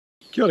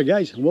Kia ora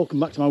guys, and welcome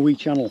back to my wee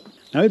channel.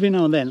 Now every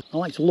now and then I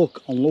like to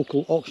look on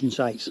local auction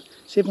sites,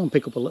 see if I can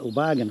pick up a little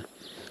bargain.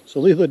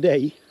 So the other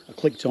day I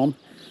clicked on,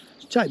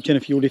 typed in a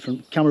few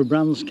different camera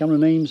brands, camera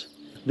names.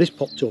 This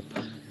popped up.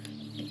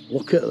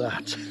 Look at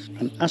that,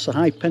 an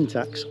Asahi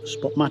Pentax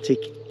Spotmatic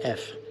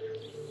F.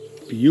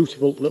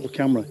 Beautiful little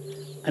camera,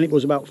 and it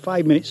was about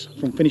 5 minutes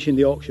from finishing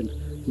the auction.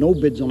 No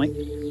bids on it,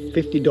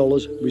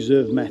 $50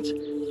 reserve met.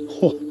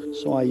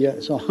 So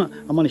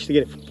I managed to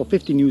get it for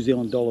 50 New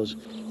Zealand dollars.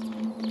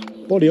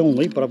 Body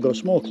only, but I've got a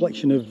small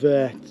collection of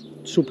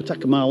Super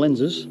Takamar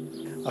lenses.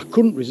 I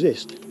couldn't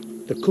resist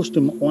the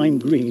custom lime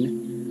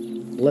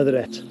green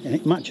leatherette, and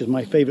it matches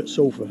my favourite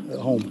sofa at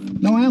home.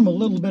 Now I am a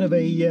little bit of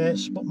a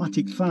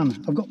Spotmatic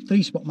fan. I've got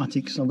 3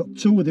 Spotmatics. I've got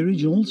 2 of the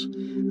originals,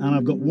 and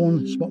I've got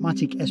 1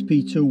 Spotmatic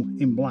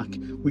SP2 in black,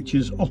 which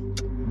is, oh,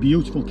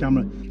 beautiful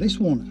camera. This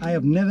one, I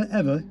have never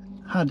ever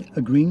had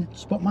a green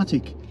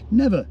Spotmatic.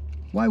 Never.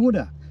 Why would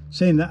I?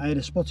 Saying that, I had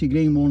a spotty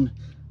green one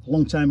a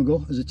long time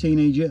ago as a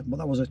teenager, but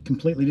that was a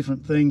completely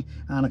different thing,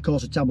 and of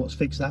course the tablets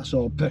fixed that,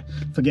 so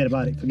forget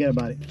about it, forget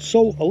about it.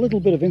 So a little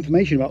bit of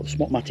information about the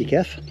Spotmatic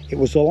F. It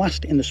was the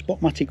last in the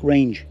Spotmatic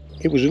range.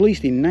 It was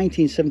released in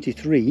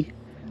 1973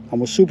 and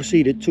was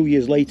superseded 2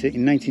 years later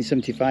in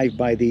 1975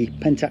 by the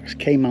Pentax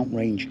K-mount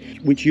range,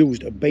 which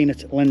used a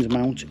bayonet lens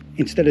mount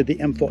instead of the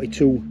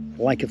M42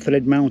 like a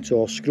thread mount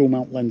or screw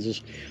mount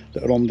lenses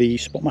that are on the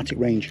Spotmatic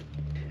range.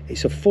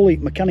 It's a fully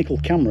mechanical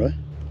camera,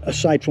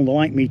 aside from the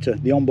light meter,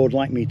 the onboard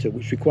light meter,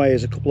 which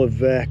requires a couple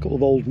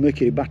of old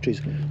mercury batteries,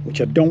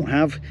 which I don't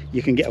have.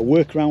 You can get a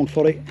workaround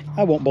for it.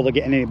 I won't bother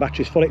getting any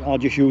batteries for it. I'll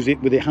just use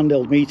it with a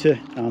handheld meter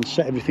and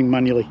set everything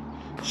manually.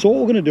 So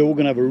what we're going to do, we're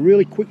going to have a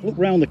really quick look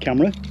around the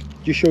camera,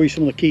 just show you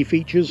some of the key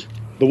features,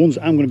 the ones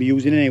that I'm going to be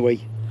using anyway,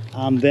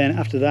 and then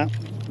after that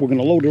we're going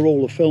to load a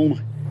roll of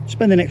film,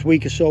 spend the next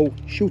week or so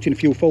shooting a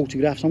few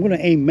photographs. I'm going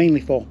to aim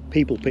mainly for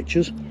people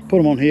pictures, put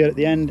them on here at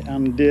the end,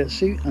 and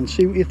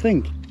see what you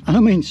think. I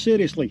mean,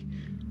 seriously,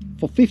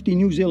 for 50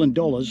 New Zealand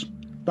dollars,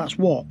 that's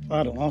what,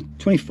 I don't know,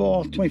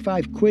 24,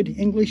 25 quid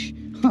English?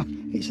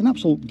 It's an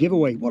absolute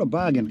giveaway. What a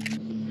bargain.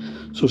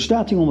 So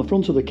starting on the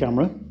front of the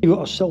camera, you've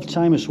got a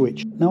self-timer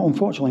switch. Now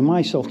unfortunately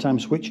my self-timer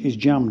switch is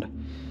jammed.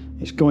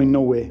 It's going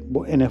nowhere.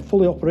 But in a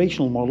fully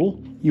operational model,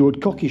 you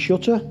would cock your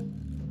shutter,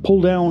 pull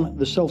down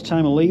the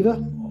self-timer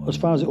lever as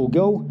far as it will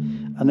go,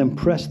 and then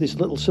press this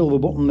little silver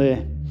button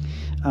there,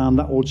 and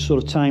that would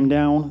sort of time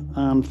down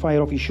and fire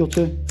off your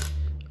shutter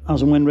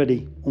as and when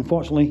ready.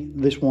 Unfortunately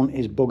this one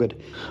is buggered.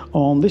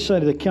 On this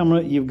side of the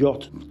camera you've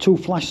got 2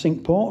 flash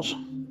sync ports,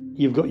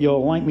 you've got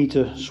your light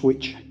meter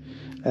switch,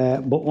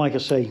 but like I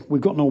say, we've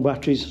got no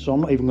batteries, so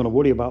I'm not even going to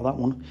worry about that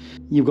one.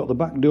 You've got the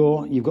back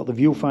door, you've got the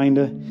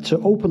viewfinder. To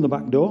open the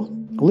back door,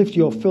 lift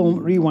your film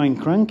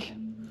rewind crank,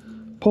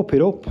 pop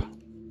it up,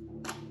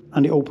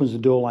 and it opens the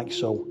door like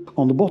so.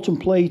 On the bottom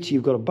plate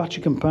you've got a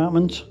battery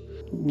compartment.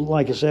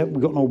 Like I said,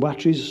 we've got no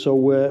batteries,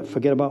 so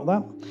forget about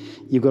that.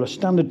 You've got a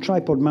standard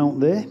tripod mount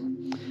there,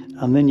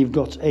 and then you've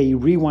got a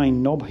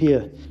rewind knob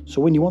here.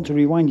 So when you want to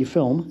rewind your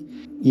film,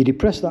 you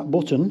depress that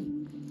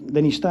button,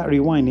 then you start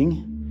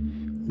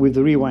rewinding with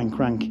the rewind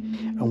crank.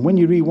 And when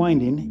you're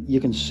rewinding, you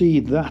can see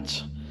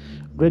that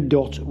red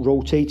dot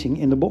rotating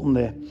in the button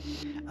there.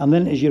 And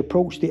then as you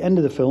approach the end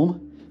of the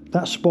film,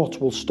 that spot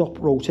will stop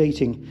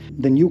rotating.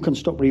 Then you can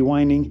stop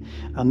rewinding,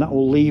 and that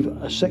will leave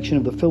a section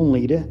of the film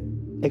leader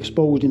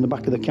exposed in the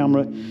back of the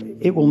camera.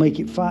 It will make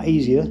it far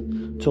easier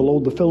to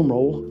load the film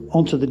roll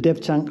onto the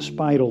DevTank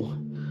spiral.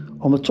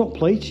 On the top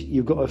plate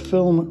you've got a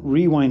film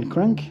rewind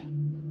crank.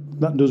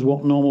 That does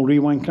what normal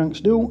rewind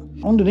cranks do.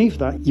 Underneath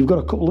that you've got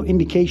a couple of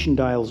indication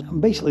dials,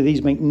 and basically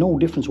these make no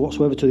difference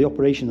whatsoever to the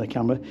operation of the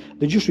camera.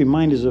 They're just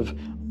reminders of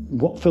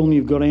what film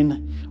you've got in,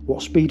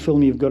 what speed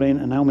film you've got in,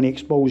 and how many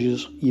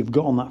exposures you've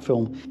got on that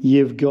film.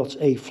 You've got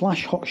a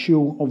flash hot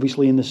shoe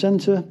obviously in the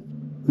center.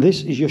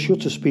 This is your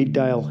shutter speed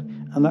dial,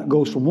 and that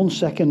goes from 1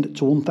 second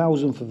to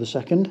 1,000th of a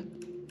second.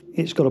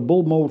 It's got a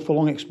bulb mode for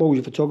long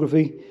exposure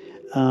photography,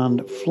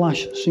 and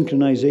flash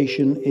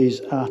synchronization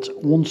is at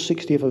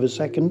 1/60th of a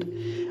second,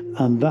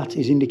 and that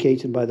is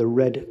indicated by the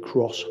red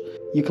cross.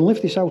 You can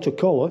lift this outer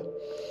collar,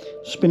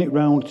 spin it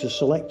round to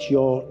select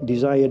your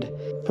desired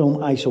film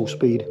ISO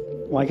speed.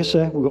 Like I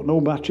said, we've got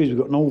no batteries, we've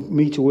got no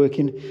meter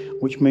working,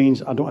 which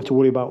means I don't have to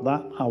worry about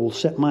that. I will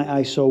set my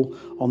ISO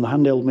on the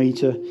handheld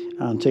meter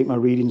and take my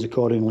readings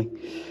accordingly.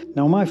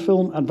 Now my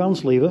film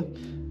advance lever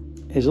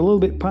is a little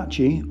bit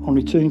patchy on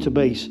returning to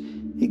base.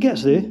 It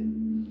gets there,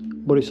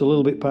 but it's a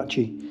little bit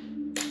patchy.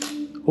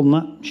 Other than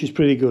that, she's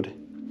pretty good.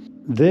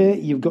 There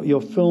you've got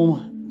your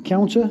film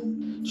counter,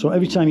 so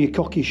every time you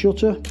cock your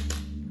shutter,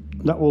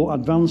 that will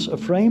advance a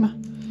frame,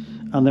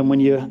 and then when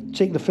you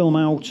take the film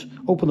out,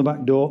 open the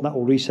back door, that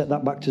will reset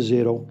that back to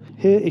 0.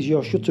 Here is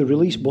your shutter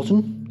release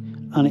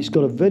button, and it's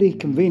got a very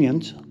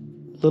convenient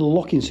little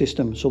locking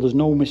system, so there's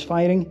no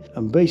misfiring.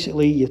 And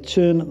basically you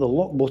turn the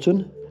lock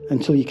button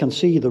until you can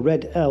see the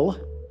red L,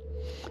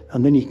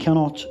 and then you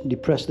cannot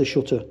depress the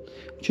shutter,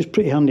 which is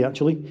pretty handy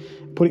actually.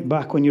 Put it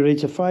back when you're ready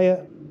to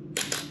fire,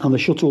 and the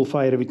shutter will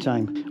fire every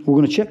time. We're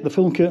going to check the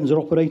film curtains are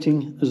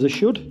operating as they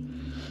should.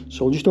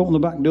 So I'll just open the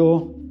back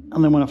door,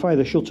 and then when I fire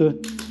the shutter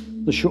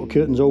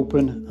curtains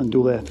open and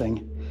do their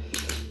thing.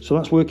 So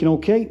that's working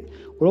okay.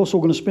 We're also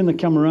going to spin the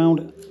camera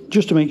around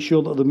just to make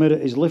sure that the mirror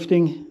is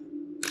lifting,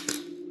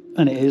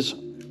 and it is.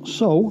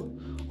 So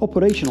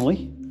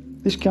operationally,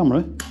 this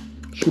camera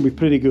should be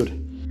pretty good.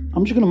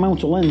 I'm just going to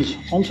mount a lens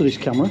onto this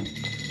camera,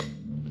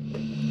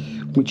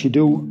 which you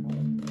do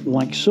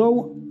like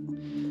so.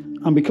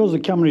 And because the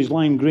camera is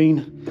lime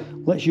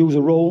green, let's use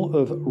a roll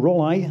of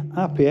Rollei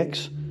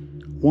RPX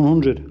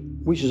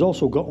 100, which has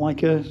also got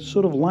like a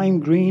sort of lime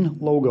green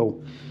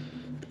logo.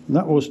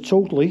 That was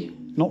totally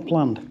not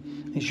planned.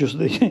 It's just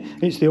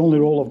it's the only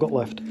roll I've got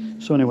left.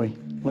 So anyway,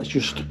 let's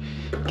just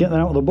get that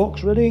out of the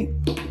box ready.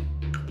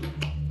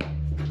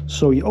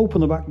 So you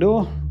open the back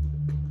door,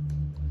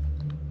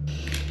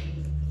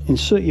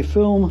 insert your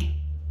film,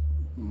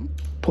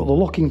 put the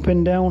locking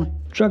pin down,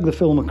 drag the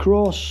film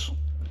across,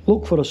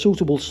 look for a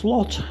suitable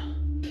slot,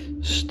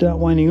 start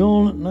winding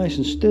on nice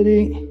and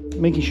steady,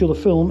 making sure the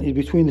film is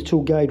between the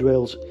two guide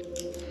rails.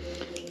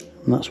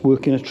 And that's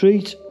working a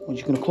treat. We're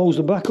just going to close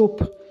the back up,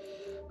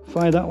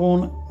 fire that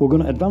one. We're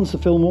going to advance the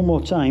film one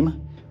more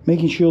time,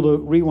 making sure the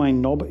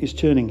rewind knob is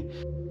turning.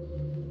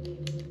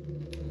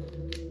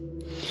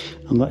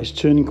 And that is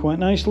turning quite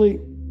nicely.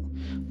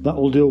 That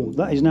will do.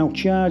 That is now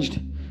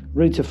charged,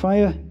 ready to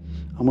fire.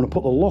 I'm going to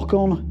put the lock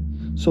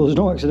on so there's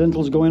no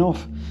accidentals going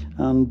off,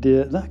 and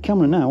that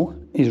camera now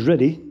is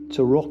ready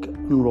to rock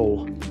and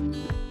roll.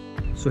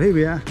 So here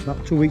we are,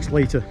 about 2 weeks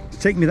later. It's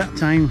taken me that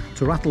time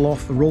to rattle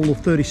off a roll of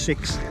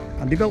 36.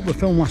 I developed the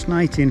film last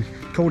night in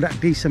Kodak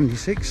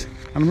D76,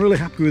 and I'm really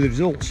happy with the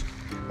results.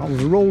 Out of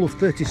a roll of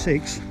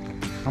 36,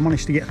 I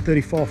managed to get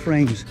 34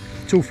 frames.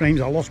 2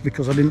 frames I lost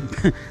because I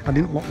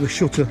didn't lock the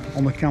shutter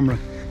on the camera,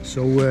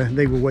 so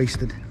they were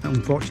wasted,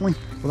 unfortunately.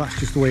 But that's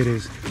just the way it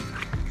is.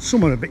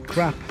 Some are a bit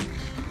crap,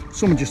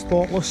 some are just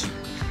thoughtless,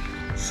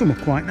 some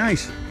are quite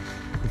nice.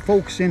 The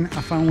focusing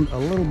I found a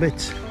little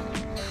bit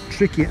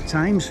tricky at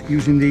times,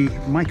 using the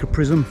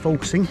microprism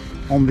focusing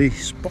on the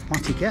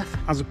Spotmatic F,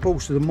 as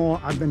opposed to the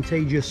more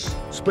advantageous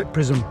split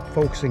prism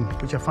focusing,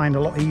 which I find a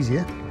lot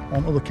easier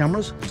on other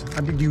cameras.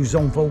 I did use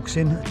zone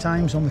focusing at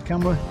times on the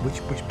camera,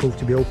 which proved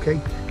to be okay.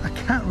 I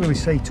can't really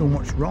say too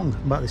much wrong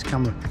about this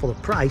camera. For the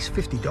price,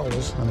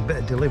 $50 and a bit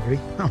of delivery,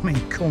 I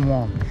mean, come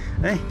on,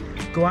 eh?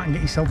 Go out and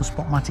get yourself a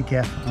Spotmatic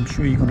F. I'm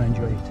sure you're going to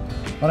enjoy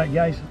it. Alright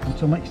guys,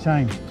 until next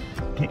time,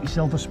 get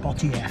yourself a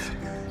Spotty F.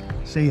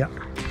 See ya.